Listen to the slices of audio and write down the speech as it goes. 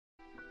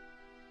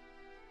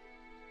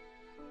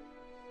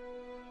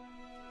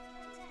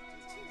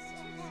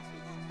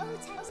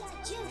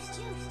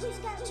Who's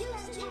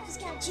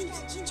got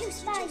juice?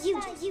 Juice by you.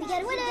 We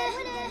got a winner.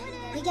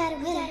 We got a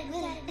winner.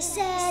 I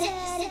said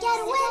we got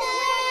a winner.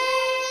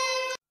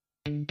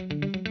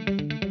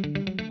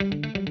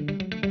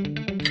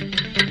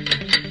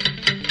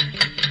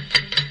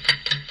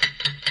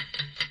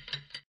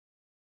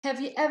 Have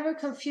you ever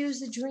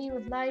confused the dream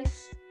with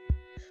life?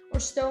 Or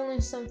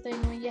stolen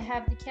something when you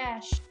have the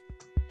cash?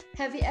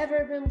 Have you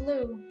ever been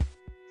blue?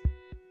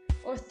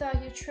 Or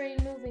thought your train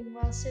moving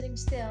while sitting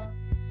still?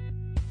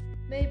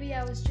 Maybe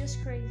I was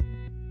just crazy.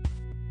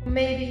 Or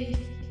maybe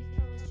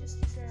I was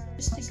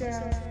just a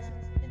girl.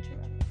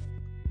 Interrupt.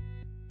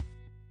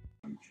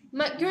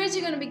 My grades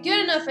are gonna be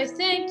good enough, I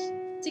think,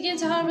 to get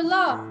into Harvard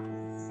Law.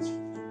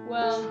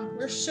 Well,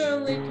 we're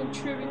certainly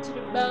contributing to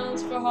the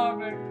balance for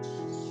Harvard.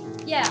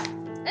 Yeah,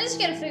 I just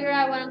gotta figure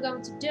out what I'm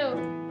going to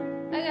do.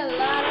 I got a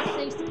lot of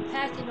things to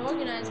pack and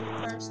organize with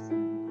first.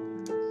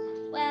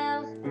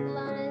 Well,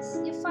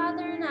 Alanis, your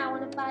father and I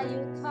want to buy you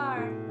a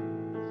car.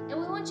 And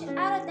we want you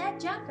out of that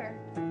junker.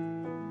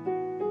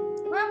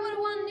 Why would I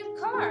want a new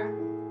car?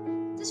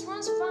 This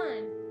one's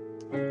fine.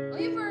 Are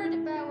you worried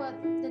about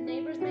what the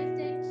neighbors may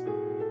think?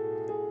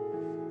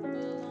 Well,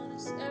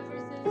 Alanis,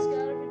 everything's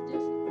gotta be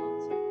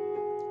difficult.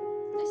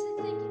 I said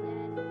thank you,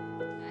 Dad.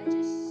 I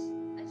just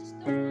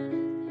don't want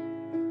anything.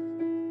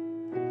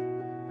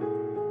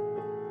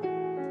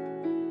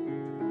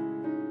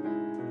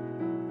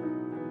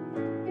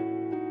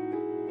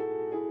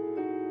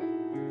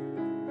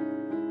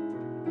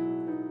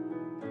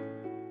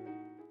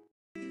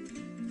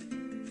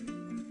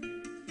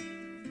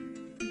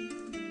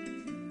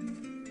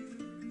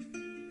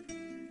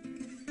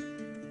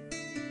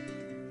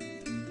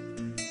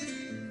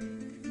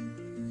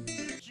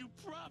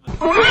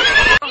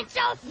 It's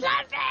so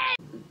slurpy!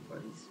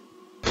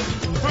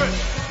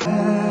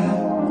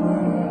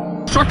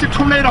 Suck your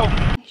tornado!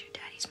 Here's your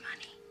daddy's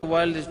money.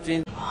 Wildest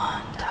dreams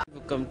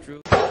will come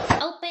true.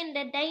 Open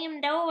the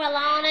damn door,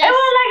 Alanis.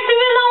 Everyone likes to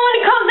be alone when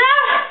it comes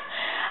out.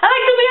 I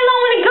like to be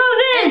alone when it goes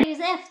in. He's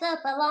effed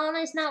up,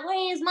 Alanis. Now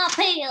where's my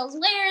pills?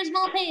 Where's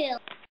my pills?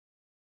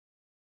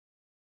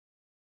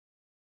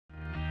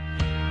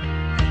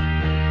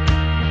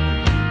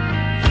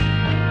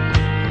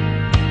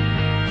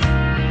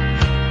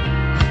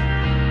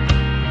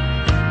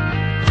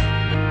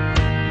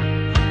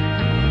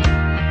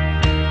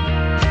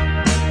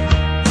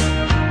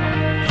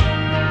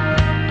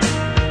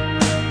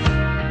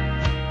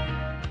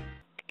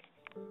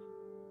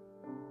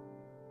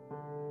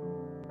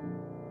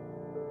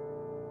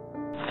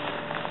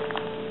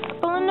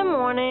 Apple in the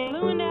morning,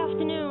 blue in the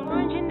afternoon,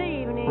 orange in the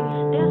evening.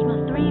 There's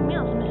my 3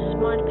 meals, Mrs.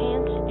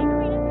 Smartpants, and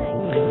green at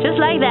night. Just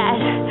like that.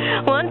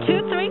 1,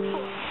 2, 3, 4.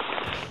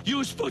 You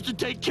were supposed to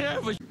take care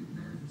of us.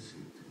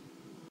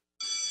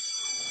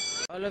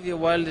 All of your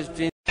wildest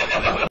dreams.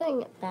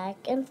 Bring it back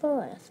and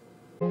forth.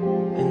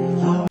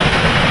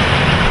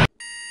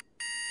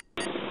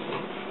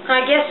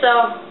 I guess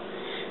so.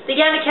 The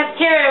guy in the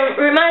cafeteria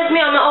reminds me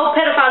of my old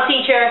pedophile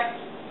teacher.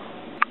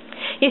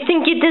 You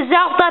think you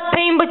deserve that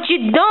pain, but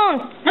you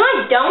don't. No,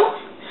 I don't.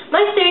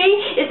 My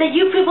theory is that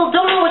you people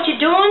don't know what you're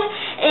doing,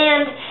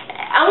 and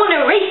I want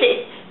to erase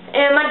it.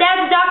 And my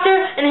dad's a doctor,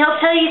 and he'll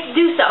tell you to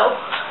do so.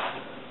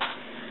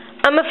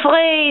 I'm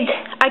afraid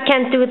I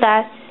can't do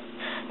that.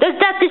 Does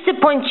that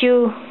disappoint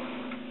you?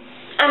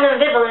 I'm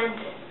ambivalent.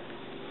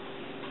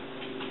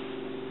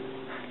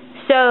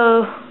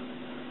 So,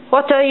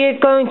 what are you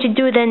going to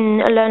do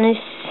then, Alanis?